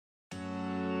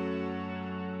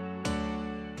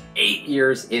8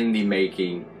 years in the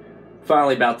making.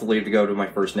 Finally about to leave to go to my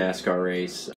first NASCAR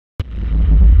race.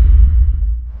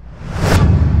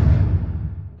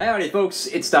 Howdy folks,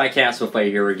 it's Diecastbuffet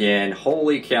here again.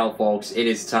 Holy cow folks, it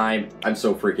is time. I'm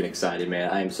so freaking excited, man.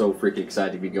 I am so freaking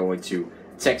excited to be going to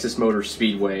Texas Motor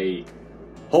Speedway.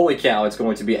 Holy cow, it's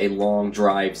going to be a long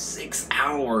drive, 6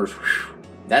 hours. Whew.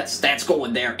 That's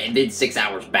going there and then 6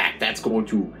 hours back. That's going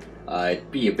to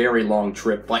be a very long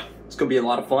trip, but it's going to be a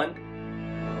lot of fun.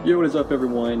 Yo, what is up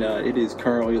everyone? It is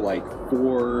currently like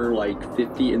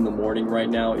 4:50 in the morning right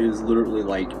now. It is literally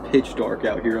like pitch dark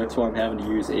out here. That's why I'm having to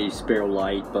use a spare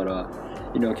light, but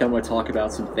you know, kind of want to talk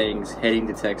about some things heading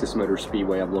to Texas Motor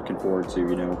Speedway I'm looking forward to.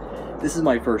 You know, this is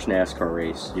my first NASCAR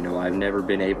race. You know, I've never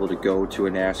been able to go to a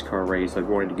NASCAR race. I've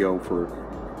wanted to go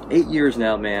for 8 years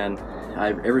now, man.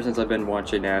 Ever since I've been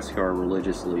watching NASCAR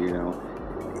religiously, you know.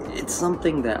 It's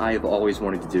something that I've always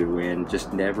wanted to do and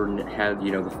just never had,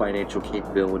 you know, the financial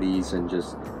capabilities, and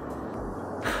just,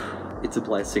 it's a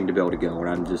blessing to be able to go, and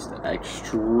I'm just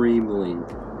extremely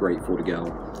grateful to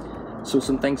go. So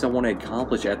some things I want to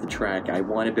accomplish at the track. I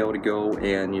want to be able to go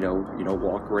and, you know,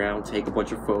 walk around, take a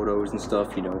bunch of photos and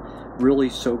stuff, you know, really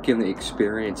soak in the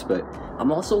experience. But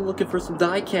I'm also looking for some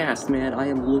diecast, man. I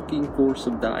am looking for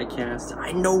some diecast.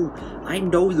 I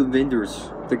know the vendors,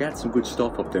 they got some good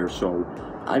stuff up there, so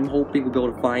I'm hoping we'll be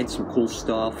able to find some cool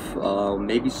stuff,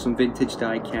 maybe some vintage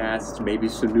diecasts, maybe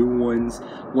some new ones.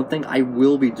 One thing I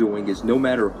will be doing is, no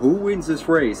matter who wins this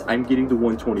race, I'm getting the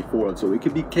 124. So it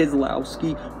could be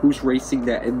Keselowski, who's racing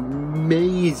that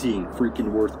amazing freaking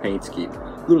Worth paint scheme.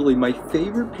 Literally my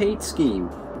favorite paint scheme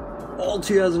all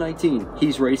 2019.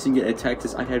 He's racing it at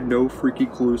Texas. I had no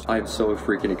freaking clues. I'm so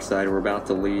freaking excited. We're about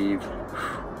to leave.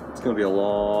 It's gonna be a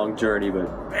long journey,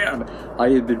 but man, I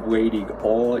have been waiting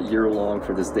all year long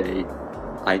for this day.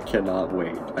 I cannot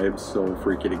wait. I am so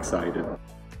freaking excited.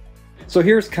 So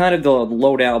here's kind of the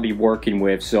loadout I'll be working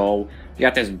with. So I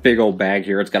got this big old bag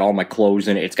here. It's got all my clothes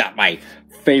in it. It's got my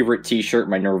favorite t-shirt,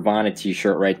 my Nirvana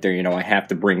t-shirt right there. You know, I have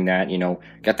to bring that. You know,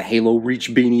 got the Halo Reach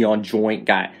beanie on joint.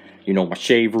 Got, you know, my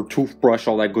shaver, toothbrush,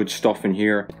 all that good stuff in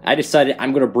here. I decided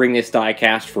I'm going to bring this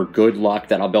diecast for good luck,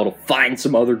 that I'll be able to find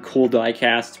some other cool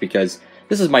diecasts, because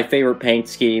this is my favorite paint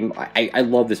scheme. I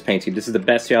love this paint scheme. This is the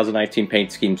best 2019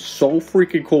 paint scheme. So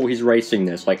freaking cool he's racing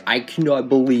this. Like, I cannot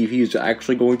believe he's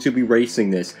actually going to be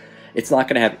racing this. It's not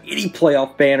going to have any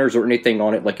playoff banners or anything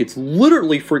on it. Like, it's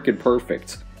literally freaking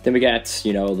perfect. Then we got,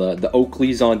 you know, the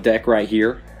Oakleys on deck right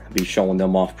here. I'll be showing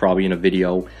them off probably in a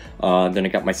video. Then I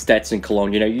got my Stetson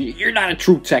cologne. You know, you're not a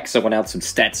true Texan without some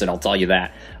Stetson, I'll tell you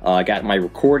that. I got my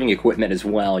recording equipment as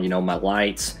well. You know, my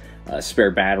lights, spare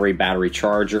battery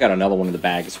charger. Got another one in the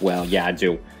bag as well. Yeah, I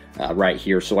do. Right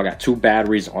here. So I got 2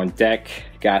 batteries on deck.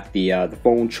 Got the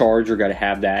phone charger. Got to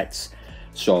have that.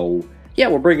 So yeah,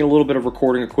 we're bringing a little bit of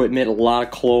recording equipment, a lot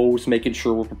of clothes, making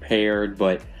sure we're prepared.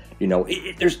 But you know,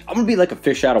 I'm gonna be like a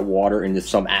fish out of water in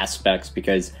some aspects,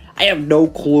 because I have no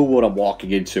clue what I'm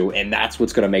walking into, and that's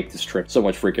what's gonna make this trip so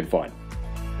much freaking fun.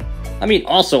 I mean,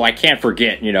 also, I can't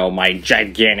forget, you know, my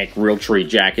gigantic Realtree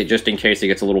jacket, just in case it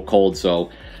gets a little cold, so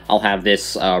I'll have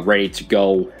this ready to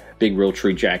go. Big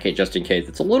Realtree jacket, just in case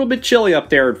it's a little bit chilly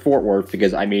up there in Fort Worth,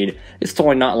 because, I mean, it's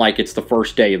totally not like it's the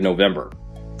first day of November.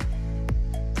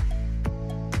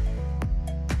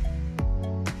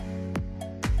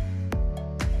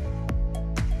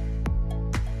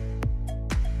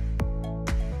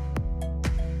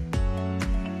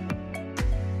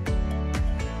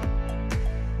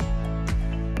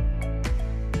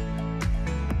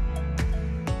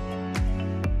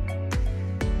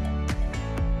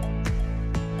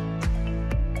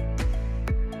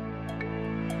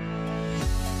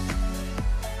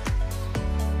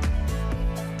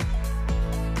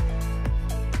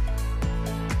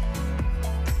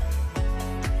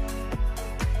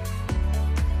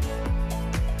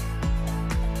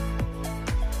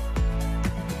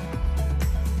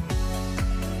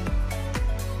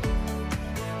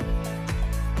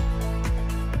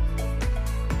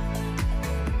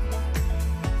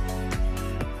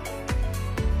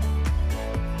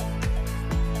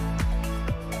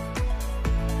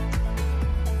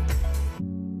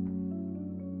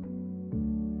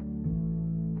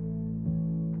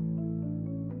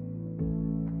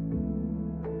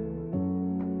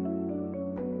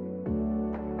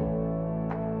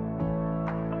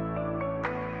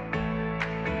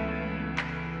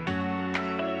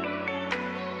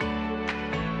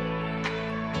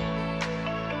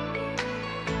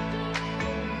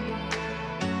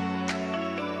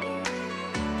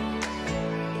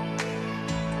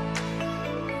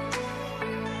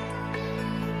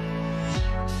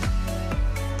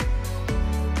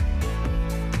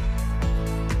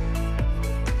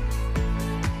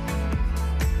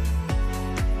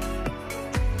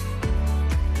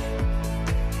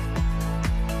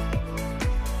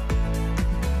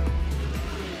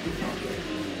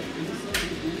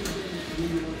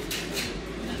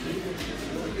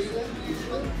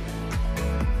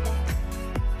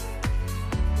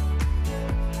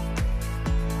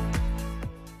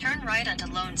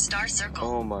 on Star Circle.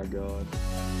 Oh my god.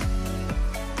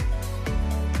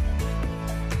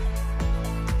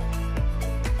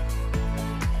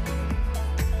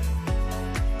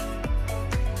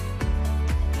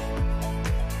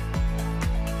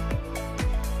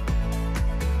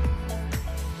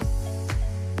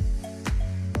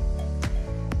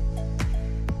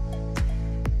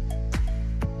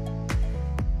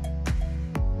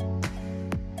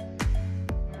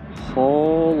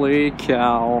 Holy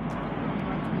cow.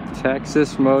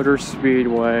 Texas Motor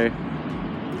Speedway.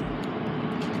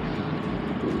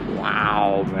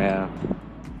 Wow, man.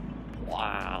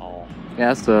 Wow. Yeah,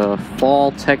 that's the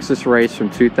fall Texas race from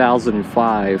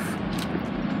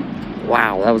 2005.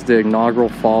 Wow, that was the inaugural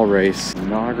fall race.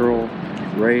 Inaugural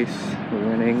race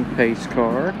winning pace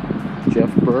car,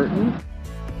 Jeff Burton.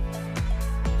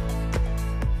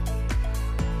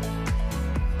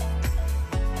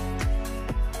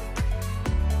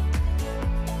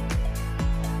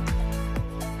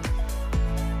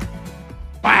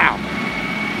 Wow!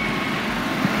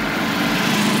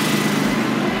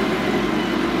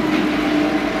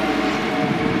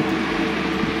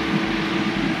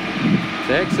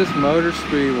 Texas Motor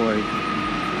Speedway.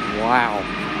 Wow.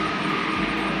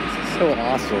 This is so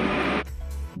awesome.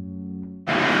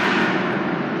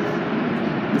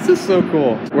 This is so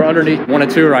cool. We're underneath 1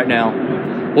 and 2 right now.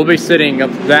 We'll be sitting up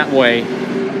that way.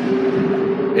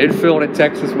 Infield at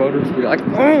Texas Motor Speedway. Like,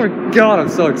 oh my god, I'm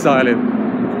so excited.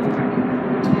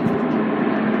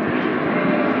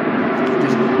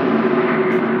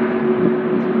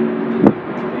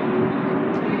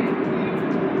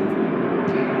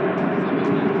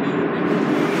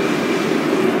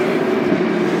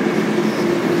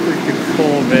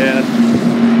 Cool, man.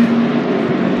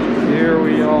 Here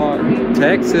we are,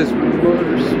 Texas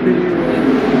Motor Speedway.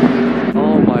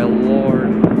 Oh my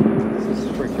lord, this is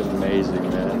freaking amazing,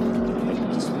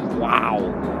 man. Just wow,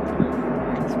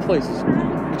 this place is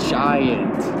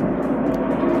giant.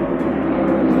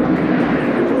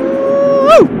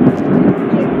 Woo!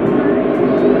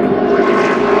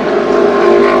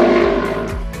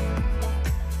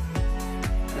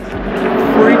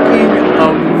 Freaking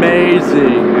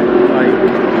amazing.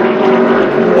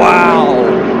 Wow!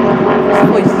 This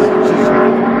place is just...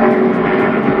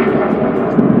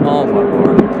 oh my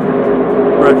lord.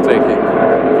 Breathtaking.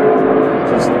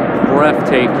 Just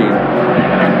breathtaking.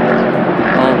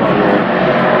 Oh my lord.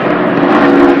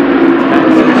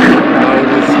 Texas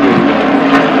Motor Speedway.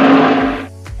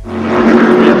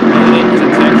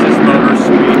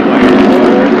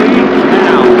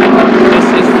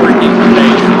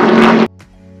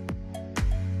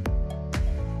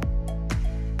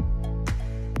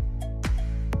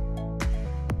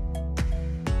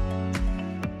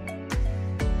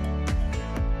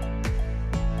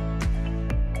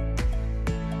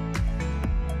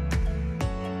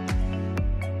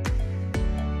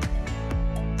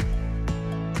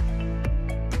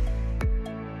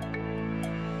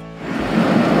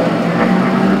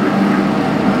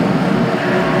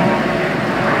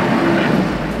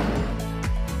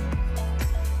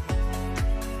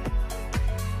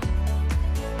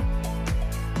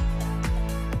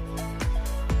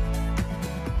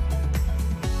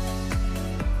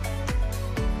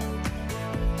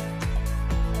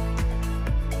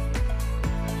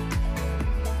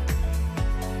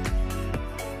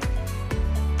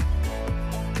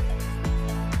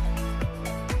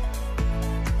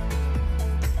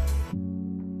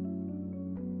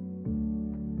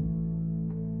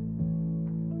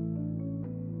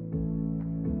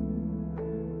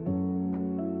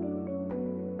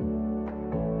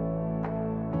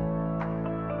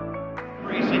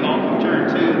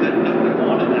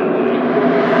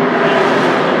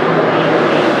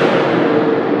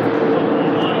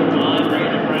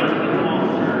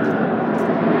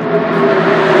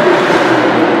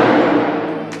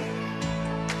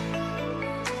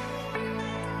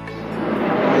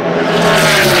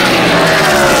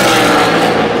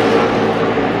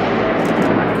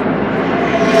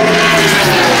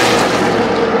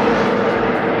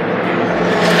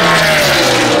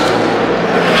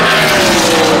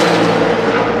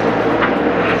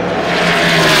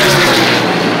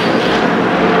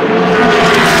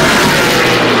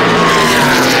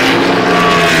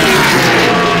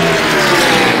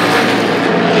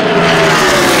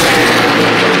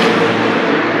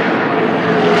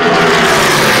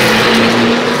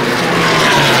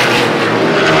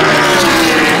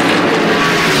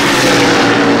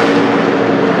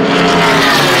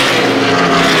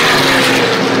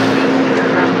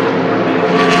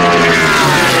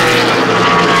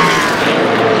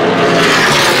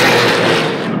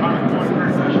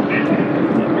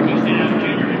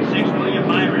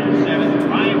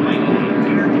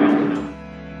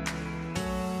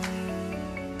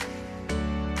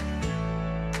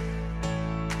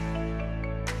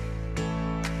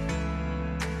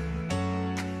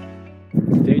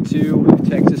 to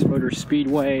Texas Motor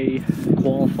Speedway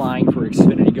qualifying for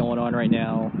Xfinity going on right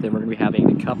now. Then we're going to be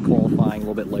having the Cup qualifying a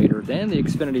little bit later. Then the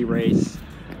Xfinity race.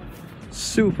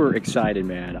 Super excited,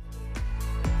 man.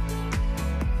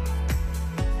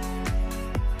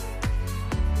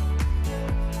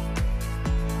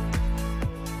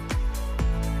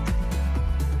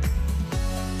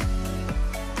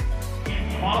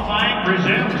 Qualifying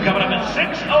resumes coming up at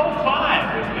 6:05.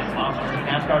 With sponsors of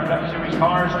Nascar Truck Series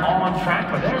cars on track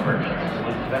for their version.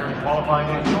 With veterans qualifying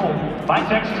and sold by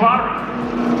Texas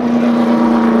Lottery.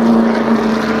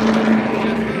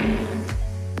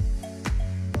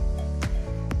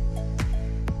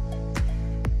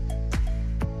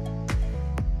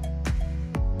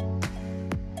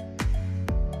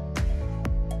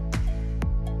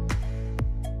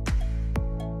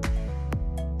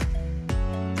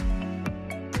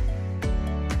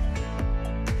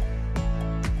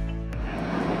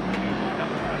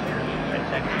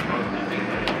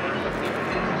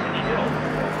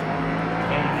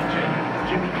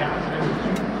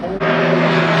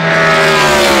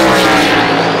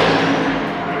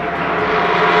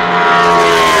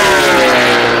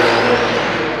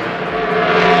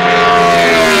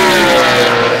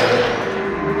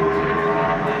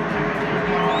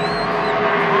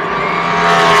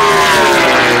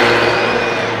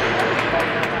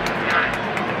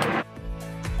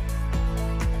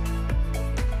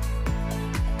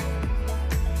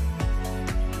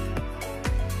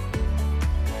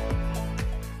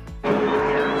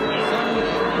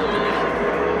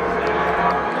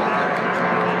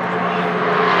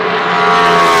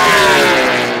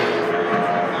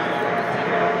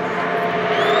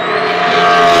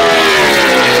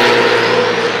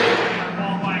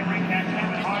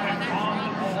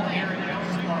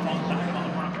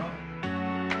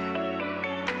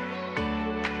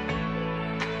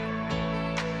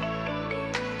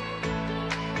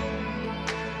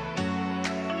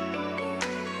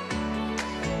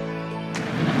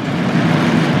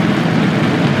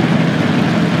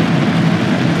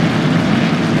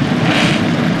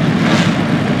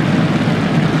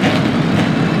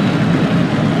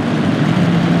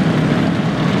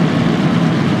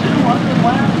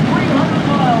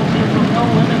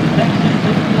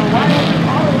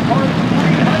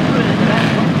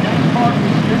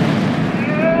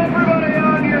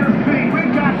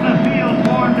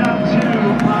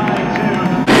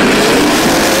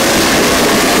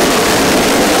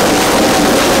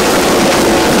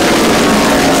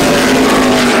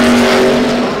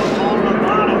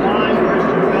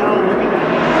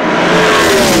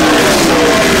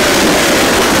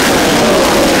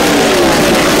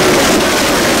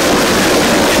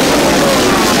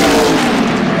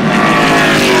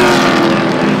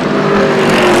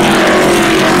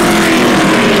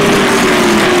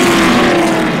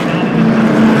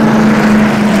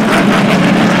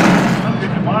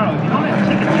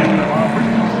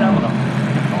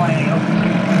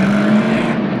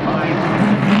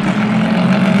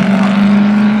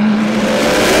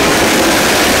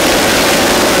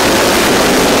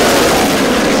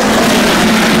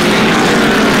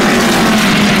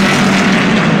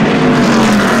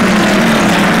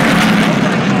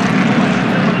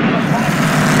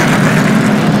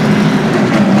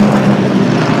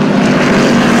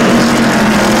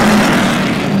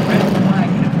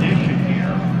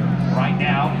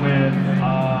 With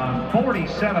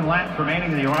 47 laps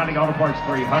remaining in the O'Reilly Auto Parts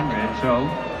 300, so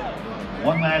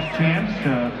one last chance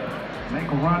to make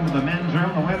a run to the men's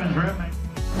room, the women's room.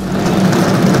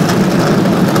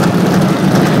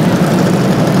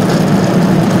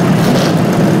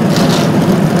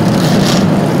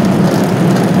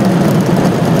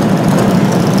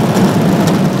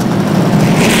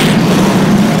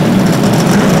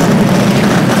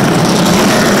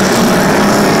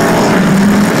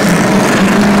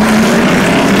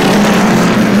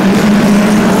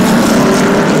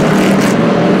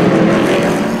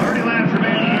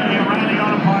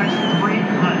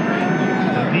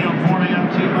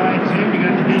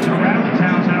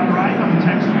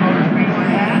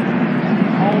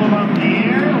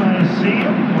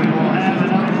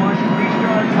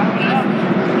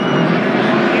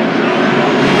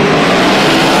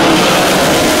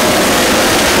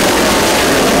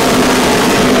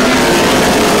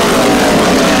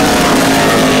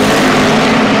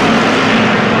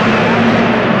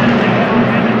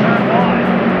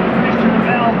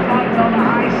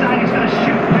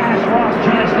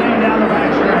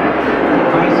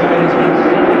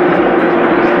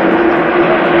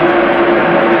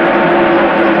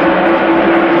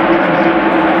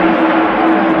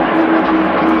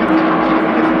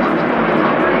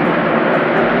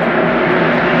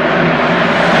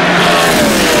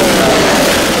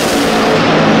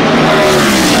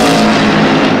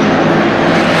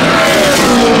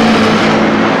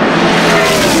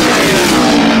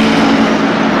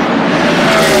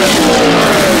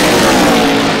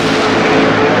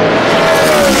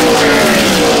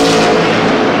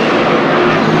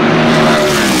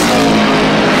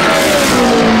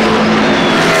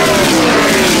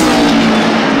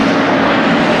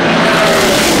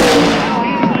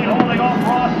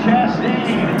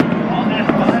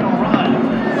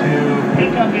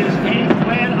 8th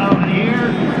win of the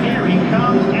year. Here he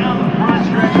comes down the front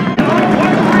stretch.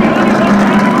 Oh, 1-3.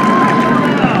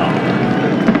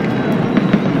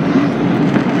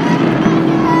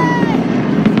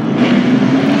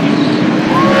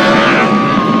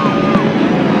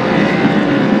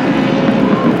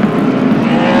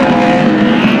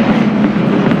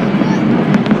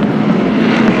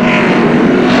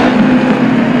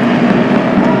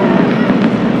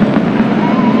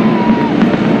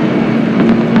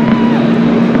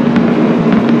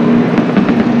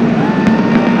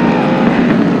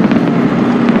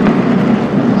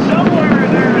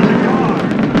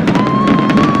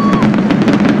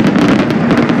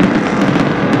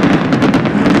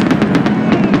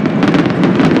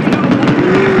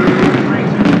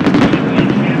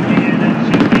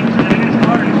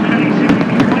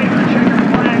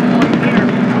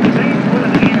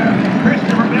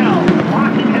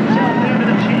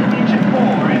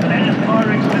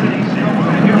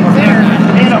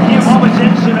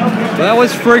 That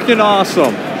was freaking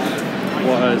awesome.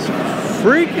 Was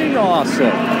freaking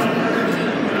awesome.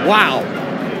 Wow.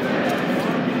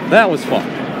 That was fun.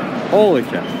 Holy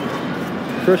cow.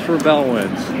 Christopher Bell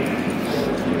wins.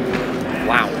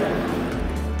 Wow.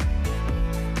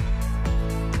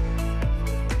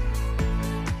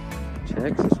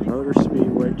 Texas Motor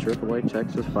Speedway AAA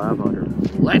Texas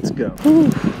 500. Let's go. Whew.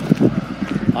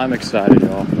 I'm excited,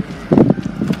 y'all.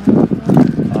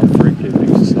 I'm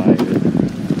freaking excited.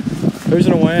 Who's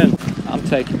gonna win? I'm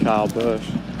taking Kyle Busch.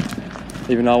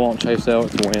 Even though I won't Chase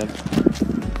Elliott to win.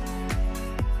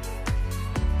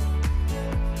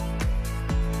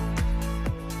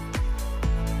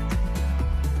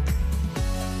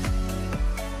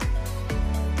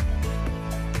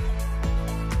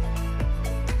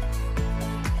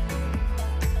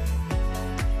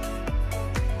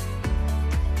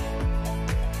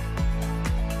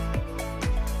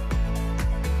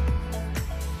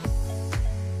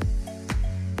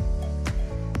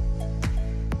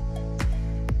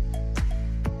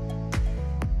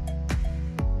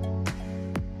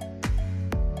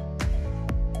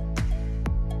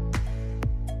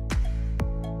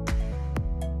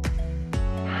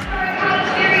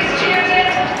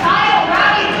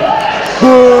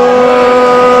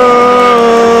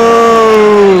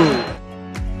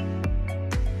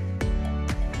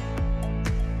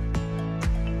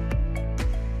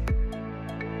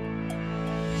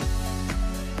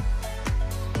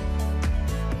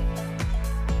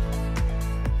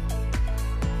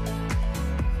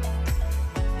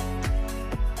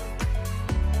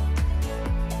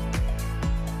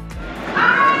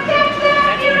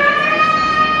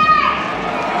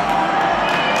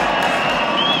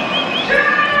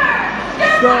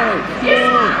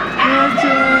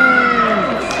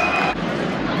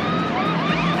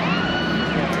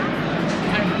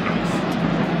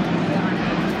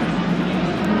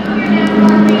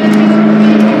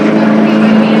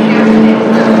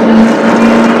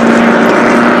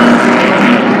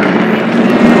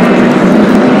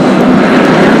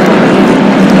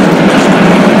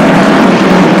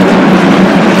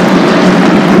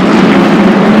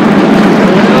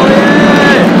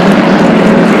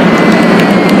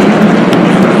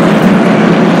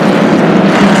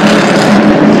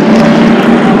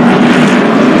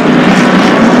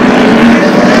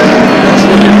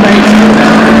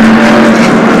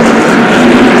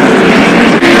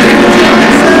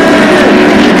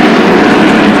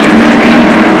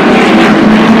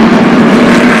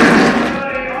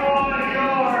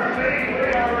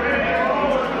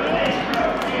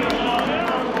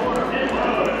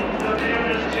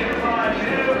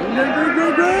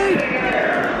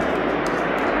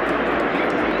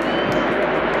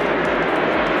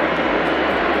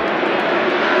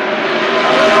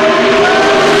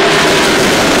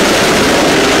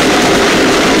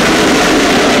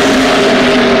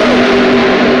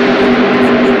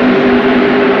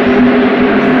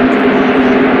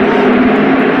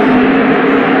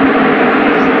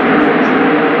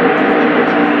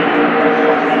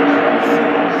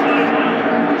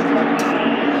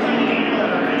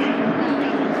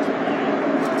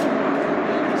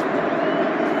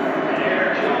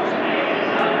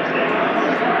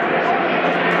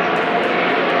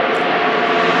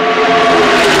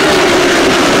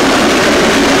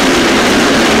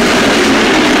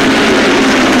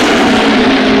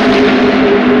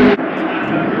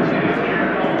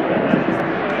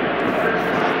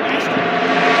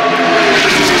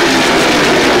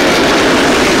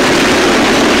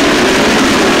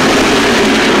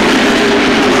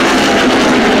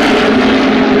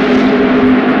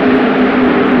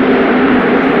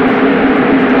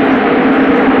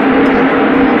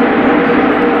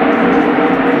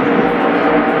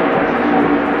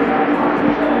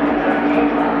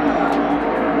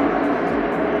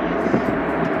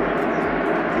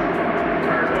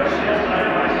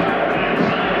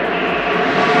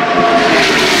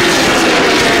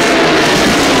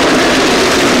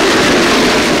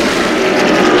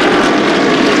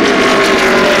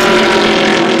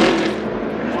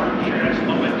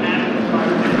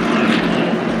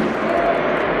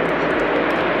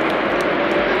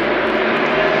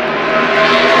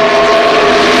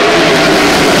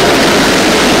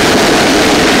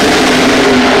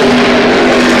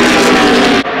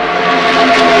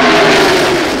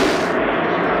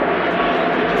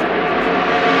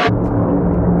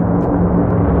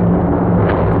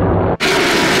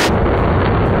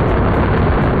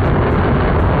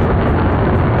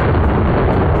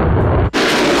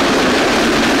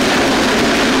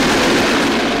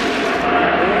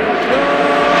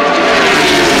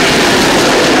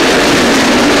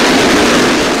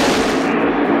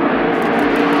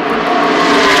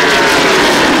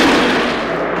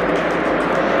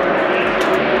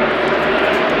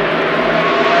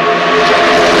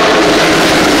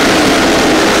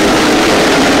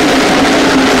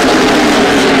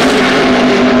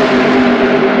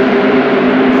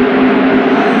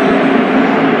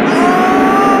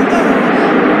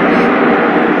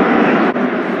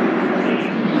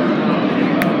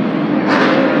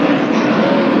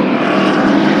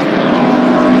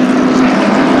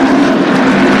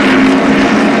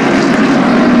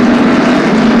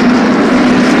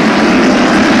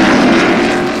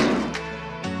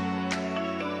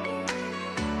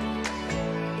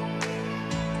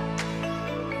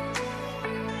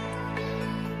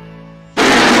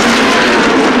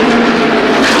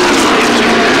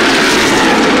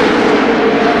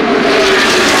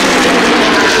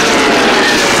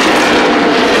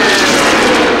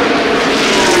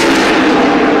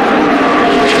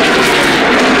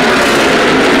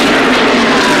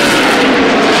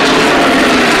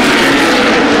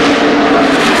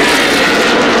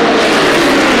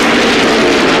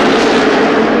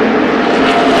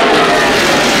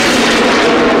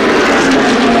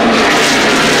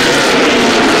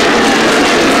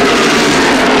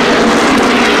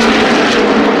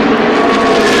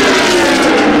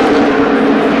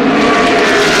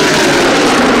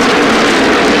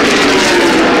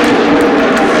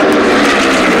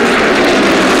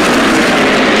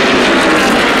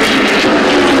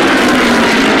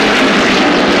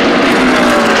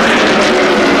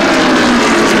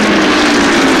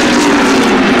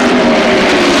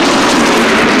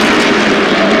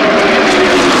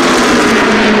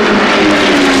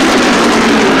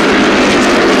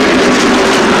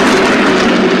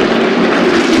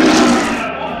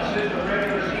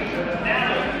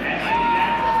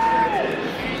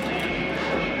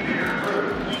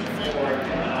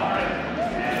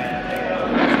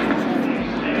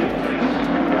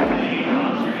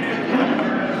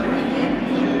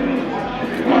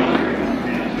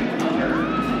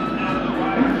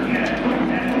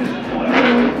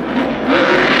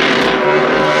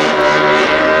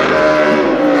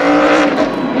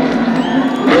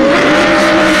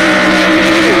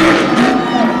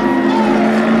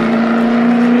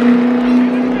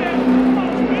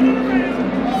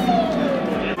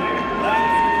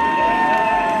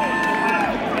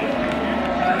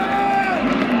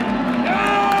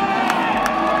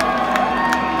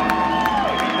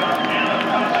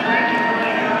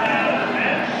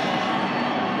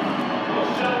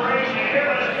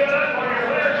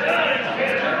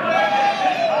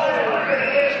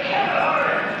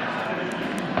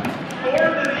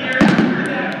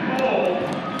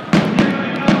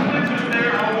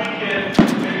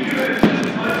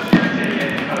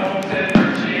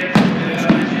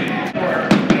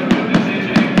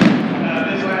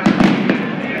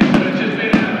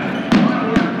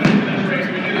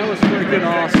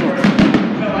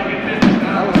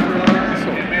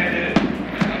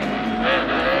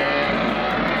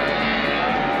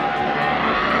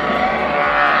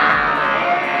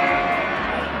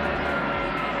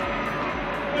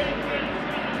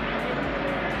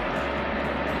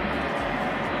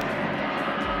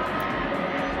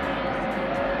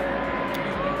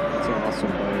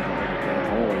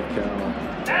 Holy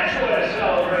cow. That's what is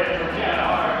celebrated from Ken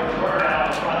Hart with Bird out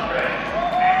on the front stretch.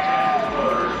 Texas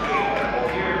Motor Speedway will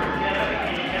hear from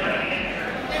Kennedy.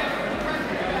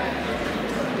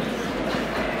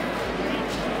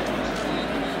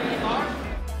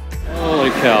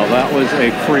 Holy cow, that was a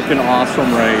freaking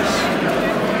awesome race.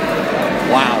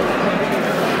 Wow.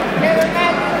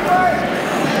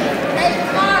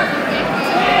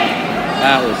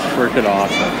 That was freaking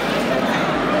awesome.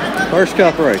 First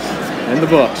cup race in the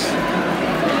books.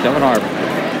 Kevin Harvick.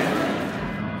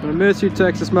 I'm gonna miss you,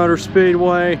 Texas Motor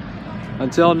Speedway.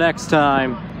 Until next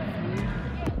time.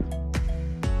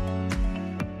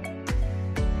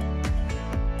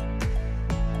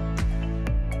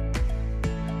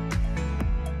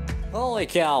 Holy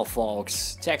cow,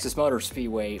 folks. Texas Motor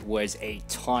Speedway was a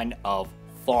ton of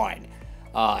fun.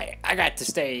 I got to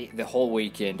stay the whole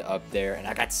weekend up there, and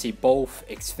I got to see both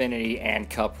Xfinity and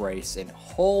Cup race, and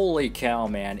holy cow,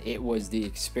 man, it was the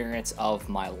experience of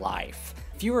my life.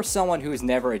 If you are someone who has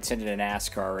never attended a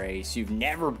NASCAR race, you've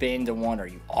never been to one, or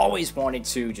you always wanted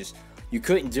to, just you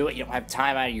couldn't do it, you don't have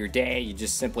time out of your day, you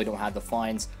just simply don't have the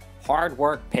funds, hard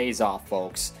work pays off,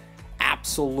 folks.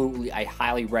 Absolutely, I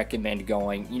highly recommend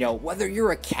going. You know, whether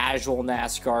you're a casual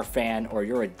NASCAR fan or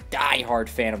you're a die-hard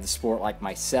fan of the sport like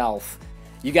myself,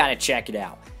 you got to check it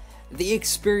out. The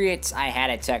experience I had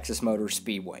at Texas Motor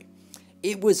Speedway,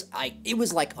 it was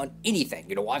like on anything.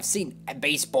 You know, I've seen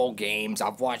baseball games,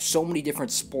 I've watched so many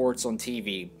different sports on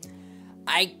TV.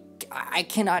 I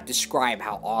cannot describe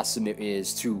how awesome it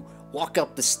is to walk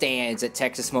up the stands at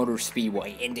Texas Motor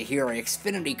Speedway and to hear an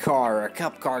Xfinity car or a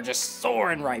Cup car just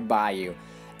soaring right by you.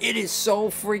 It is so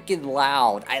freaking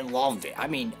loud. I loved it. I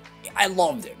mean, I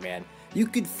loved it, man. You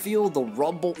could feel the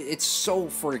rumble. It's so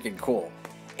freaking cool.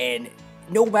 And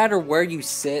no matter where you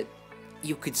sit,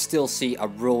 you could still see a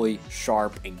really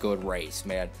sharp and good race,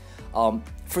 man.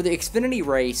 For the Xfinity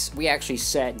race, we actually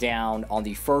sat down on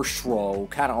the first row,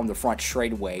 kind of on the front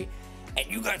straightaway, and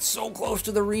you got so close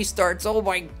to the restarts. Oh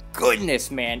my goodness,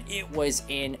 man. It was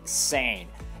insane.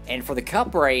 And for the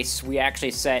Cup race, we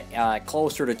actually sat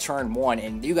closer to turn 1,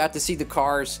 and you got to see the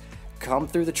cars come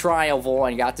through the tri-oval,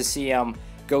 and you got to see them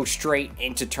go straight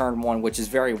into turn 1, which is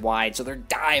very wide, so they're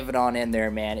diving on in there,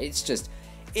 man. It's just,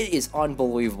 it is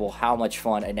unbelievable how much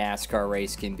fun a NASCAR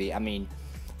race can be. I mean,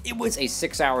 it was a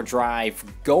 6-hour drive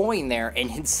going there and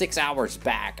then 6 hours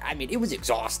back. I mean, it was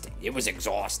exhausting. It was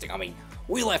exhausting. I mean,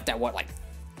 we left at what, like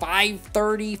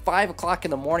 5:30, 5 o'clock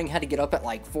in the morning, had to get up at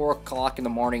like 4 o'clock in the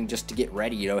morning just to get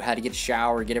ready, you know, had to get a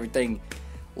shower, get everything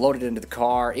loaded into the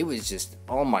car. It was just,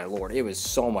 oh my lord, it was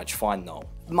so much fun though.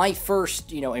 My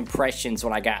first, you know, impressions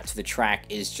when I got to the track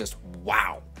is just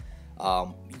wow.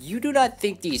 You do not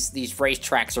think these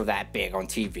racetracks are that big on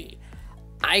TV.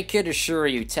 I can assure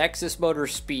you, Texas Motor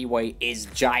Speedway is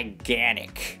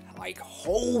gigantic. Like,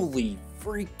 holy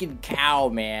freaking cow,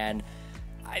 man.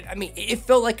 I mean, it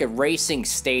felt like a racing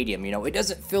stadium, you know. It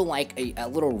doesn't feel like a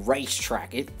little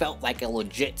racetrack. It felt like a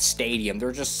legit stadium.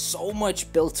 There's just so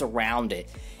much built around it.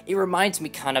 It reminds me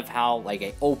kind of how, like,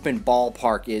 an open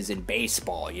ballpark is in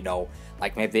baseball, you know.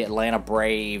 Like maybe the Atlanta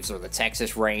Braves or the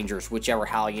Texas Rangers, whichever,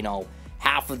 how, you know,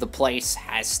 half of the place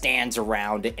has stands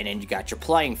around it, and then you got your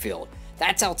playing field.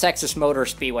 That's how Texas Motor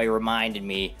Speedway reminded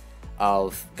me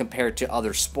of compared to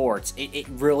other sports. It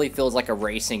really feels like a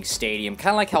racing stadium,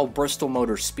 kind of like how Bristol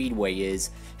Motor Speedway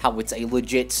is, how it's a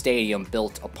legit stadium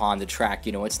built upon the track.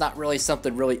 You know, it's not really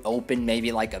something really open,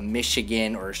 maybe like a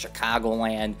Michigan or a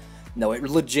Chicagoland. No, it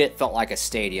legit felt like a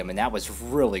stadium, and that was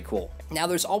really cool. Now,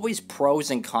 there's always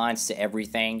pros and cons to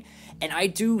everything, and I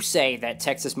do say that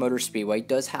Texas Motor Speedway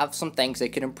does have some things they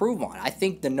could improve on. I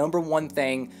think the number one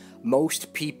thing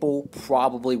most people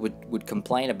probably would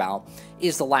complain about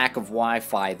is the lack of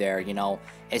Wi-Fi there. You know,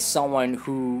 as someone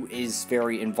who is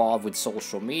very involved with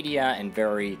social media and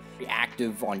very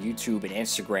active on YouTube and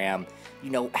Instagram, you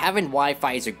know, having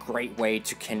Wi-Fi is a great way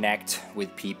to connect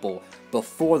with people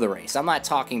before the race. I'm not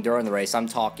talking during the race, I'm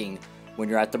talking when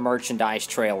you're at the merchandise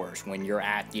trailers, when you're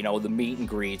at, you know, the meet and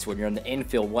greets, when you're in the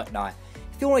infield, whatnot.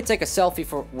 If you want to take a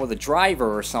selfie with a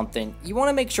driver or something, you want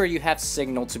to make sure you have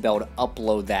signal to be able to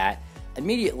upload that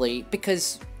immediately,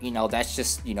 because, you know, that's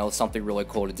just, you know, something really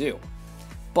cool to do.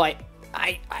 But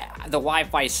the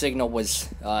Wi-Fi signal was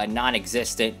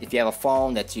non-existent. If you have a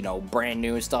phone that's, you know, brand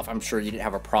new and stuff, I'm sure you didn't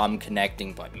have a problem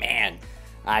connecting, but man,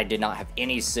 I did not have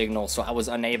any signal, so I was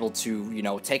unable to, you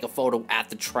know, take a photo at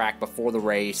the track before the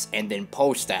race and then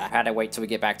post that. I had to wait till we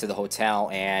get back to the hotel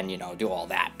and, you know, do all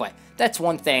that. But that's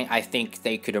one thing I think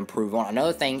they could improve on.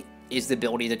 Another thing is the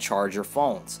ability to charge your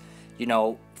phones. You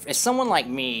know, as someone like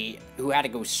me who had to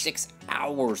go 6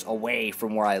 hours away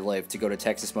from where I live to go to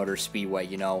Texas Motor Speedway,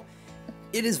 you know,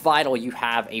 it is vital you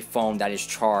have a phone that is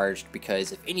charged,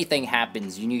 because if anything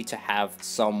happens, you need to have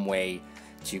some way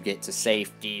to get to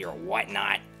safety or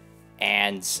whatnot.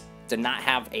 And to not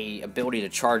have a ability to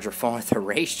charge your phone at the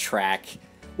racetrack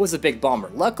was a big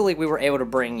bummer. Luckily, we were able to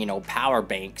bring, you know, power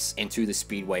banks into the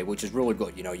Speedway, which is really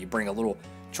good. You know, you bring a little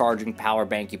charging power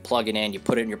bank, you plug it in, you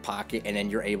put it in your pocket, and then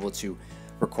you're able to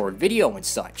record video and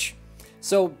such.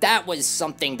 So that was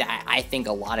something that I think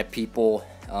a lot of people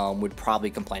would probably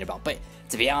complain about. But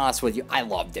to be honest with you, I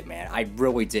loved it, man. I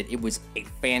really did. It was a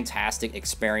fantastic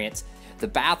experience. The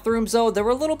bathrooms, though, they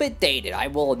were a little bit dated, I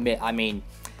will admit. I mean,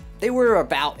 they were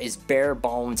about as bare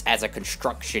bones as a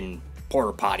construction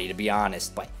porta potty, to be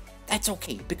honest. But that's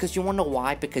okay, because you want to know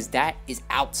why? Because that is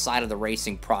outside of the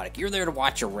racing product. You're there to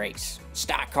watch a race,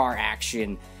 stock car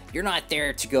action. You're not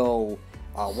there to go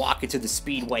walk into the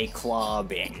Speedway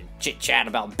Club and chit-chat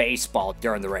about baseball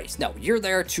during the race. No, you're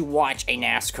there to watch a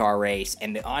NASCAR race,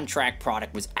 and the on-track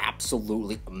product was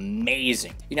absolutely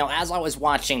amazing. You know, as I was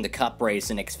watching the Cup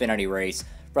race and Xfinity race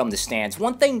from the stands,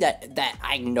 one thing that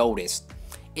I noticed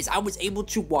is I was able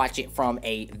to watch it from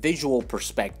a visual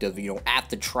perspective, you know, at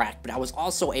the track, but I was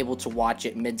also able to watch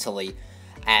it mentally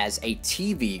as a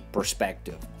TV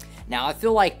perspective. Now, I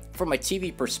feel like from a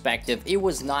TV perspective, it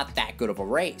was not that good of a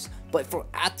race, but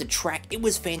at the track, it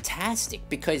was fantastic,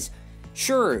 because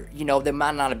sure, you know, there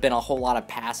might not have been a whole lot of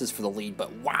passes for the lead,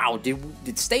 but wow,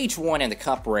 did stage one in the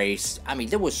Cup race, I mean,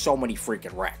 there was so many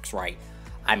freaking wrecks, right?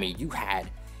 I mean, you had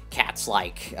cats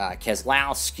like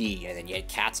Keselowski, and then you had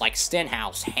cats like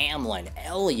Stenhouse, Hamlin,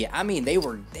 Elliott. I mean, they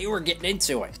were getting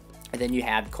into it. And then you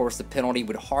had, of course, the penalty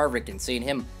with Harvick and seeing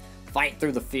him fight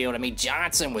through the field. I mean,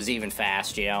 Johnson was even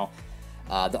fast, you know.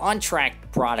 The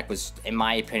on-track product was, in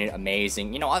my opinion,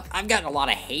 amazing. You know, I've gotten a lot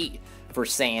of hate for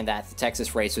saying that the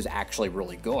Texas race was actually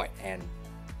really good. And,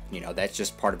 you know, that's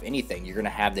just part of anything. You're going to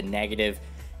have the negative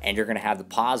and you're going to have the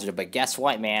positive. But guess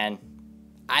what, man?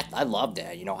 I loved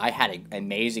it. You know, I had an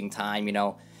amazing time. You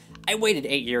know, I waited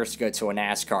 8 years to go to a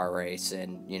NASCAR race.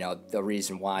 And, you know, the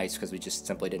reason why is because we just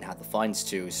simply didn't have the funds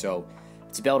to. So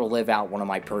to be able to live out one of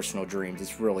my personal dreams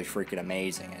is really freaking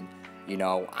amazing. And, you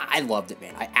know, I loved it,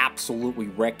 man. I absolutely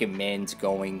recommend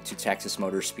going to Texas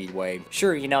Motor Speedway.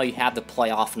 Sure, you know, you have the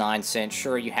playoff nonsense.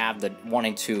 Sure, you have the 1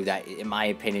 and 2 that, in my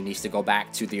opinion, needs to go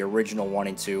back to the original 1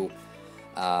 and 2.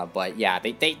 But yeah,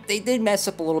 they did mess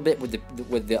up a little bit with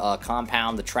the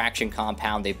compound, the traction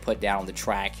compound they put down on the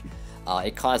track.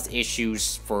 It caused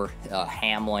issues for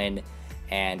Hamlin,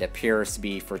 and appears to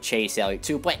be for Chase Elliott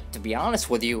too. But to be honest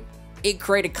with you, it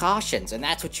created cautions, and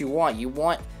that's what you want. You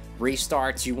want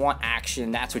restarts, you want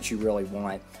action, that's what you really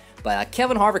want. But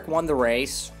Kevin Harvick won the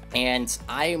race, and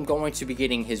I am going to be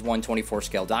getting his 1/24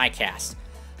 scale diecast.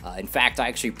 In fact, I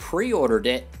actually pre-ordered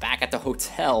it back at the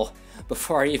hotel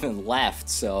before I even left,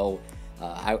 so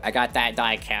I got that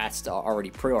diecast already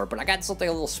pre-ordered, but I got something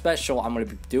a little special I'm going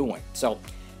to be doing. So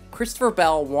Christopher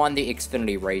Bell won the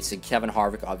Xfinity race, and Kevin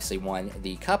Harvick obviously won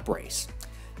the Cup race.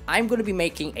 I'm going to be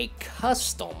making a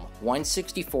custom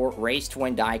 1/64 race to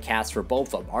win diecast for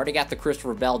both of them. I already got the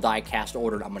Christopher Bell diecast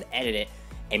ordered. I'm going to edit it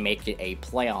and make it a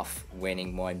playoff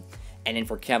winning one. And then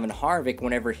for Kevin Harvick,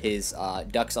 whenever his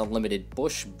Ducks Unlimited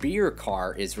Busch Beer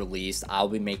car is released, I'll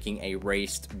be making a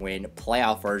race to win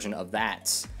playoff version of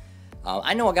that.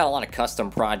 I know I got a lot of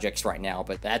custom projects right now,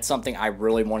 but that's something I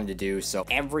really wanted to do. So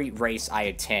every race I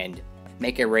attend,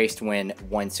 make a race to win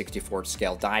 1/64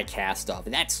 scale diecast of,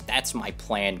 and that's my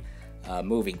plan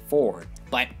moving forward.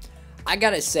 But I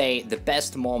gotta say, the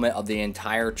best moment of the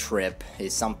entire trip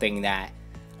is something that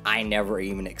I never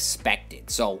even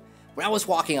expected. So when I was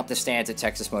walking up the stands at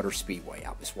Texas Motor Speedway,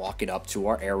 I was walking up to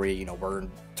our area, you know, we're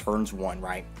in turns 1,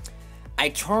 right? I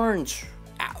turned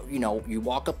out, you know, you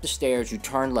walk up the stairs, you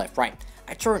turn left, right?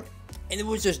 I turned, and there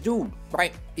was this dude,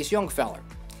 right? This young fella.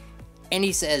 And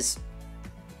he says,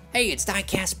 "Hey, it's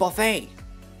Diecastbuffet.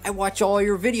 I watch all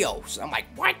your videos." I'm like,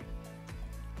 "What?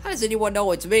 How does anyone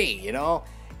know it's me?" You know?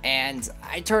 And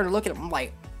I turn and look at him.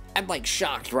 I'm like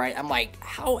shocked, right? I'm like,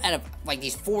 how out of like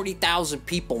these 40,000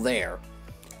 people there,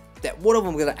 that one of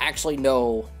them gonna actually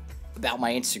know about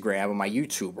my Instagram or my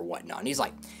YouTube or whatnot? And he's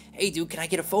like, "Hey, dude, can I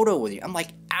get a photo with you?" I'm like,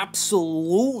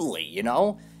 absolutely, you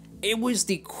know? It was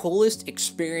the coolest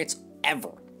experience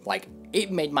ever. Like,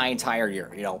 it made my entire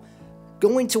year, you know?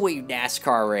 Going to a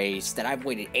NASCAR race that I've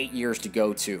waited 8 years to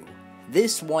go to,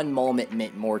 this one moment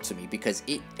meant more to me because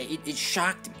it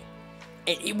shocked me.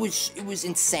 And it was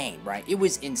insane, right? It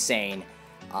was insane.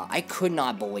 I could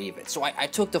not believe it. So I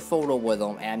took the photo with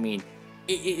him, and I mean,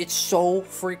 it's so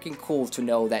freaking cool to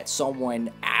know that someone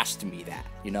asked me that,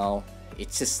 you know?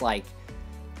 It's just like,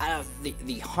 out of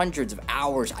the hundreds of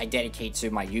hours I dedicate to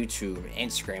my YouTube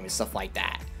and Instagram and stuff like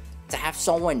that, to have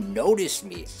someone notice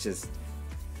me, it's just,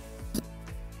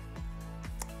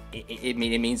 it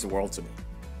means the world to me.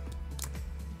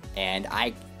 And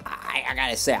I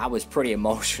gotta say, I was pretty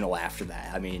emotional after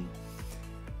that. I mean,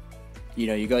 you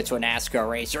know, you go to a NASCAR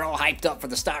race, you're all hyped up for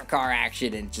the stock car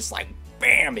action, and just like,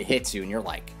 bam, it hits you, and you're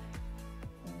like,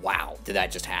 wow, did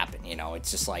that just happen? You know, it's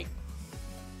just like,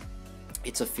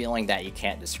 it's a feeling that you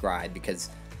can't describe, because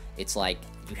it's like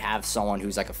you have someone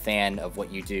who's like a fan of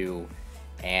what you do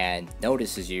and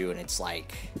notices you, and it's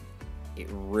like, it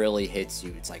really hits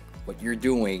you. It's like what you're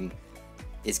doing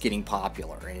is getting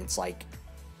popular, and it's like,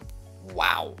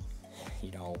 wow.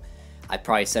 You know, I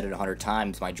probably said it 100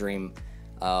 times. My dream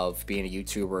of being a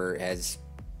YouTuber it's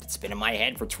been in my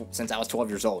head since I was 12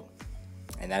 years old,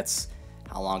 and that's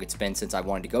how long it's been since I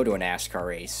wanted to go to a NASCAR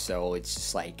race. So it's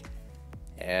just like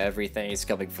everything is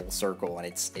coming full circle, and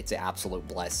it's an absolute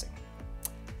blessing.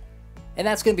 And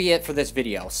that's gonna be it for this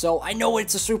video. So I know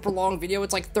it's a super long video,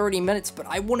 it's like 30 minutes, but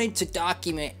I wanted to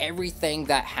document everything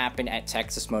that happened at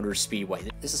Texas Motor Speedway.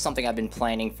 This is something I've been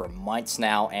planning for months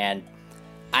now, and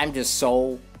I'm just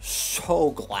so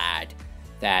glad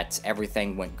that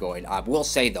everything went good. I will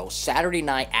say though, Saturday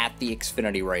night at the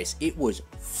Xfinity race, it was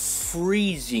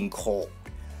freezing cold.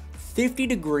 50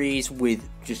 degrees with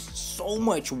just so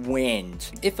much wind.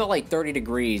 It felt like 30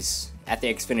 degrees at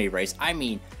the Xfinity race. I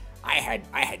mean, I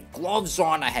had gloves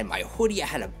on, I had my hoodie, I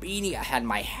had a beanie, I had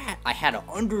my hat, I had an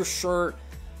undershirt.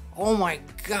 Oh my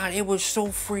god, it was so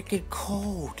freaking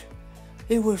cold.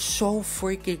 It was so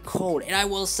freaking cold. And I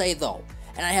will say though,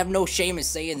 and I have no shame in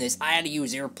saying this, I had to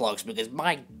use earplugs because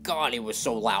my god, it was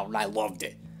so loud and I loved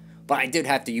it. But I did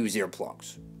have to use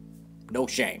earplugs. No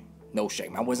shame. No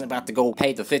shame. I wasn't about to go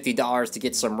pay the $50 to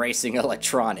get some racing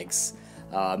electronics.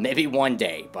 Maybe one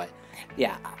day, but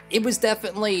yeah, it was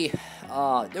definitely,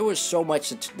 there was so much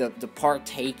to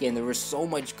partake in. There was so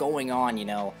much going on, you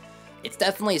know. It's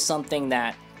definitely something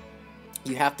that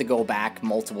you have to go back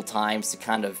multiple times to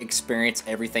kind of experience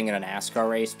everything in a NASCAR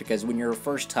race, because when you're a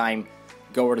first time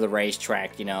goer to the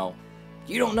racetrack, you know,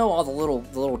 you don't know all the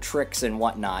little tricks and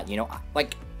whatnot, you know.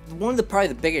 Like, one of the probably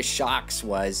the biggest shocks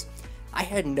was I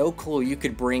had no clue you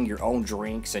could bring your own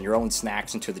drinks and your own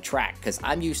snacks into the track, because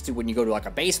I'm used to when you go to like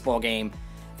a baseball game,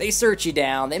 they search you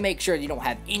down, they make sure you don't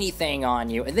have anything on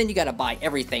you, and then you gotta buy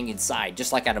everything inside,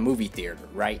 just like at a movie theater,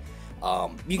 right?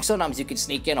 Sometimes you can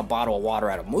sneak in a bottle of water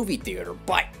at a movie theater,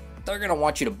 but they're gonna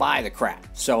want you to buy the crap.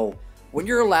 So when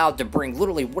you're allowed to bring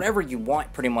literally whatever you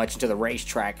want pretty much into the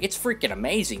racetrack, it's freaking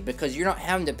amazing, because you're not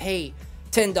having to pay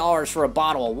 $10 for a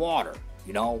bottle of water,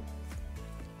 you know?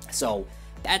 So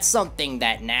that's something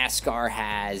that NASCAR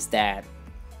has that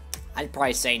I'd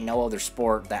probably say no other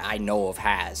sport that I know of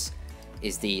has,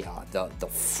 is the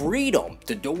freedom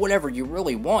to do whatever you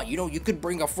really want. You know, you could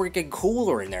bring a freaking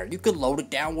cooler in there. You could load it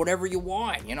down whatever you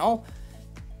want, you know?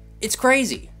 It's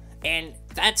crazy. And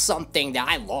that's something that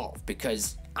I love,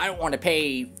 because I don't want to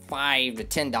pay $5 to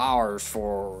 $10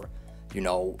 for, you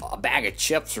know, a bag of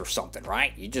chips or something,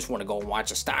 right? You just want to go and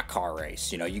watch a stock car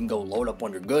race. You know, you can go load up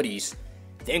on your goodies,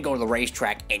 then go to the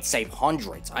racetrack and save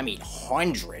hundreds. I mean,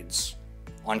 hundreds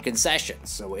on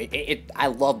concessions. So I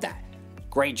love that.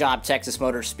 Great job, Texas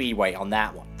Motor Speedway, on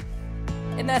that one.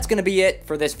 And that's going to be it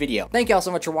for this video. Thank you all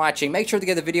so much for watching. Make sure to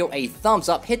give the video a thumbs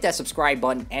up, hit that subscribe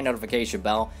button and notification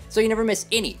bell so you never miss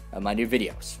any of my new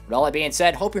videos. With all that being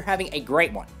said, hope you're having a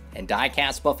great one. And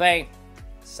Diecastbuffet,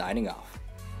 signing off.